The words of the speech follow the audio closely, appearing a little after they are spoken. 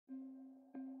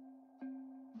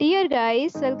Dear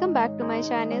guys, welcome back to my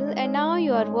channel and now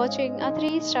you are watching a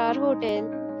 3-star hotel.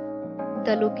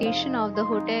 The location of the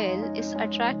hotel is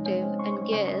attractive and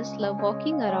guests love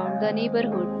walking around the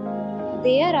neighborhood.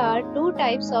 There are two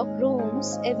types of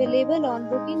rooms available on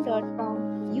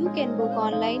booking.com. You can book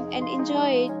online and enjoy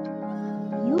it.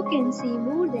 You can see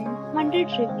more than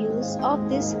 100 reviews of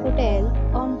this hotel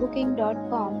on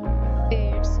booking.com.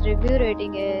 Its review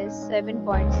rating is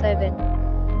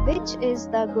 7.7, which is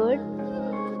the good.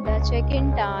 The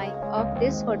check-in time of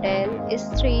this hotel is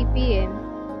 3 p.m.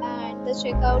 and the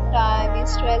check-out time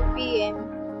is 12 p.m.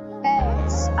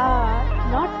 Pets are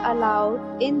not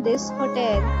allowed in this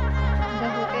hotel. The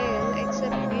hotel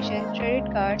accepts major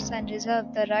credit cards and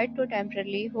reserves the right to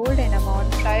temporarily hold an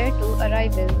amount prior to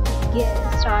arrival.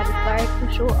 Guests are required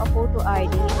to show a photo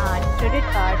ID and credit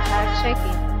card at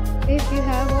check-in. If you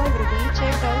have already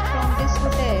checked out from this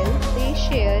hotel, please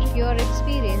share your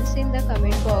experience in the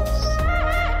comment box.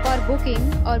 For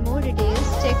booking or more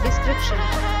details, check description.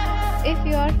 If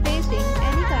you are facing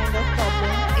any kind of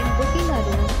problem in booking a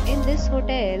room in this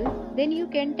hotel, then you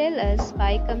can tell us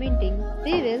by commenting.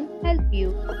 We will help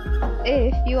you.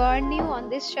 If you are new on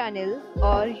this channel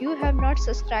or you have not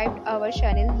subscribed our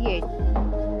channel yet,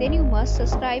 then you must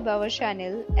subscribe our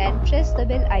channel and press the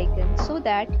bell icon so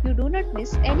that you do not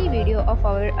miss any video of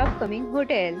our upcoming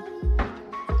hotel.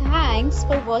 Thanks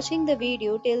for watching the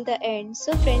video till the end.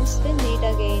 So friends, will meet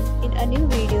again in a new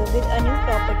video with a new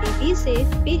property. Be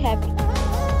safe, be happy.